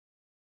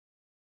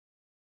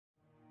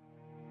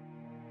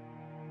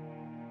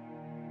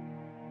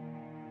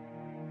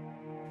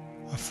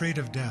Afraid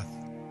of death,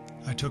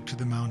 I took to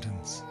the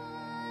mountains.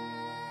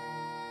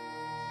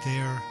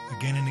 There,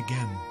 again and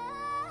again,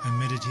 I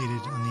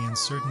meditated on the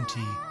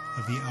uncertainty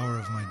of the hour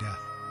of my death.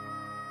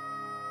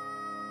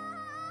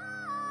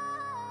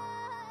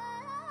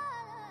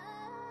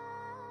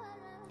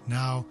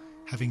 Now,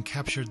 having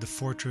captured the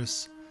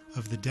fortress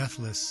of the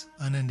deathless,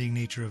 unending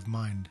nature of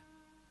mind,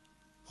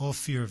 all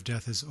fear of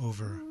death is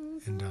over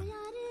and done.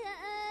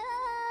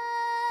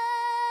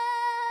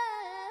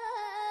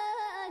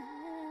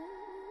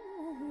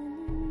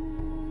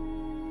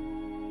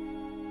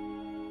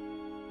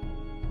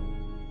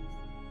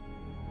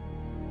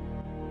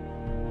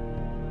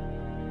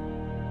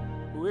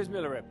 Who is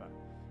Milarepa?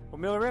 Well,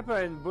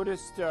 Milarepa in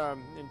Buddhist,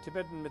 in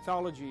Tibetan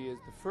mythology is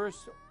the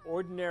first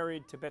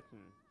ordinary Tibetan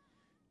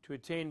to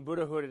attain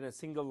Buddhahood in a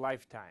single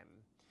lifetime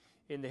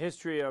in the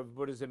history of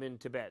Buddhism in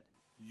Tibet.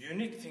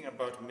 Unique thing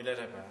about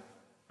Milarepa,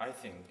 I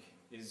think,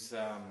 is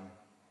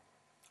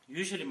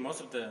usually most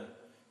of the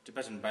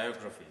Tibetan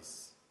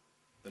biographies,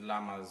 the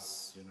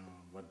lamas,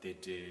 what they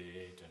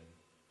did and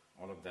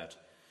all of that,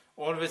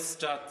 always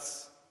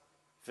starts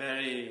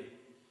very,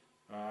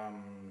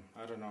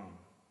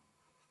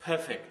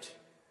 perfect,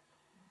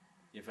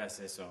 if I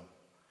say so.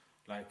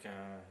 Like,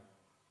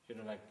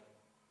 like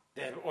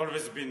they have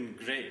always been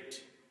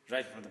great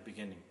right from the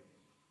beginning.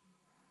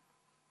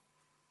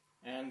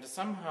 And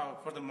somehow,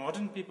 for the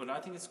modern people,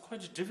 I think it's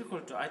quite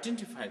difficult to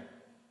identify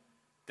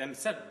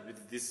themselves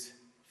with this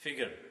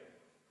figure.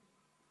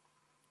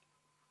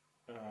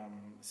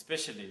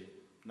 Especially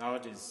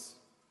nowadays,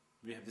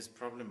 we have this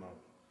problem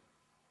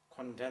of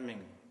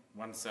condemning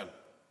oneself.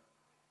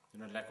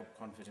 Lack of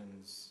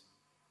confidence,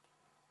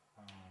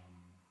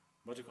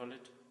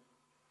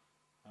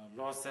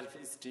 low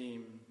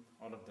self-esteem,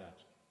 all of that.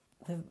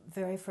 The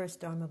very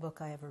first Dharma book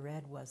I ever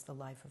read was The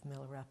Life of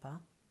Milarepa,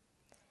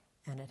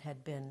 and it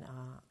had been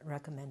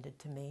recommended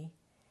to me.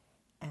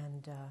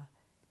 And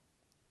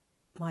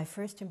my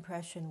first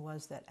impression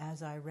was that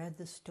as I read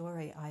the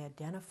story, I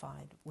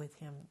identified with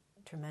him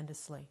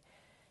tremendously.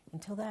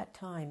 Until that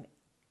time,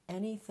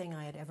 anything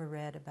I had ever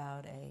read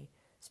about a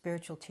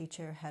spiritual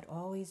teacher had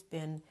always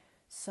been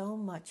so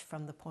much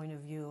from the point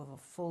of view of a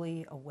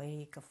fully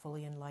awake, a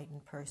fully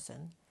enlightened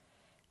person.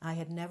 I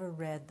had never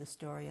read the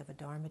story of a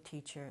Dharma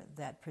teacher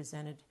that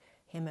presented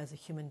him as a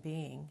human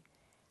being.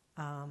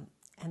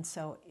 And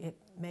so it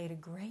made a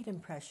great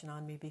impression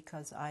on me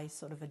because I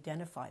sort of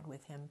identified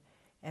with him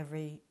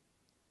every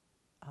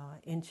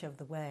inch of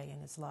the way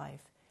in his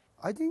life.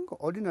 I think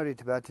ordinary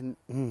Tibetan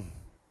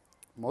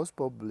most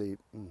probably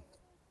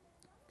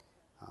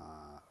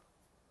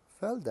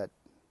felt that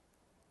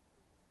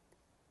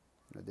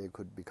they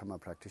could become a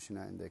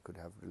practitioner and they could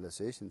have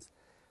realizations.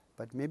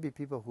 But maybe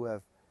people who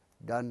have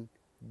done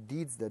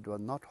deeds that were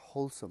not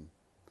wholesome,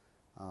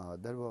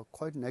 that were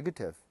quite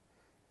negative,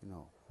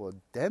 for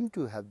them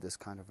to have this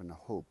kind of a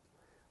hope,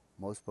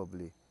 most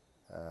probably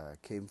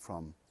came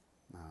from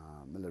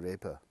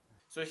Milarepa.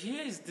 So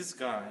here is this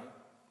guy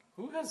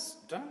who has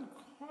done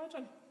quite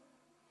a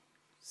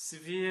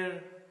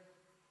severe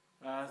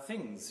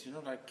things,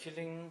 like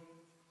killing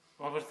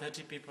over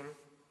 30 people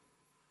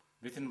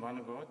within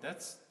one go.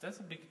 That's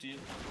a big deal.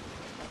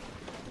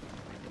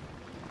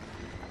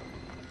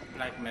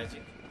 Black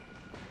magic.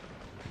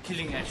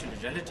 Killing actually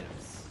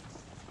relatives.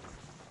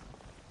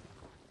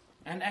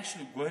 And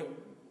actually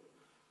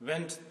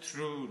went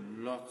through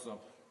lots of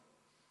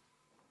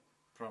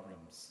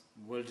problems,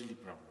 worldly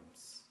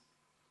problems,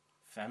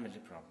 family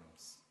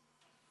problems.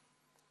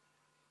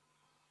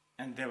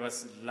 And there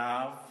was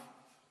love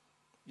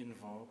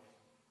involved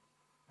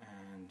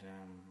and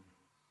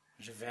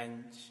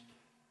revenge.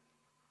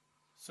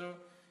 So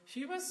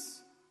he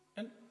was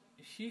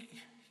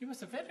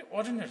a very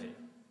ordinary,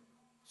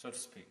 so to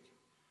speak.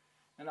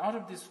 And out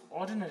of this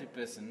ordinary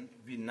person,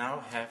 we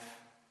now have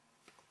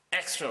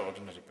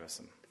extraordinary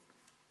person.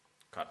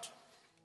 Cut.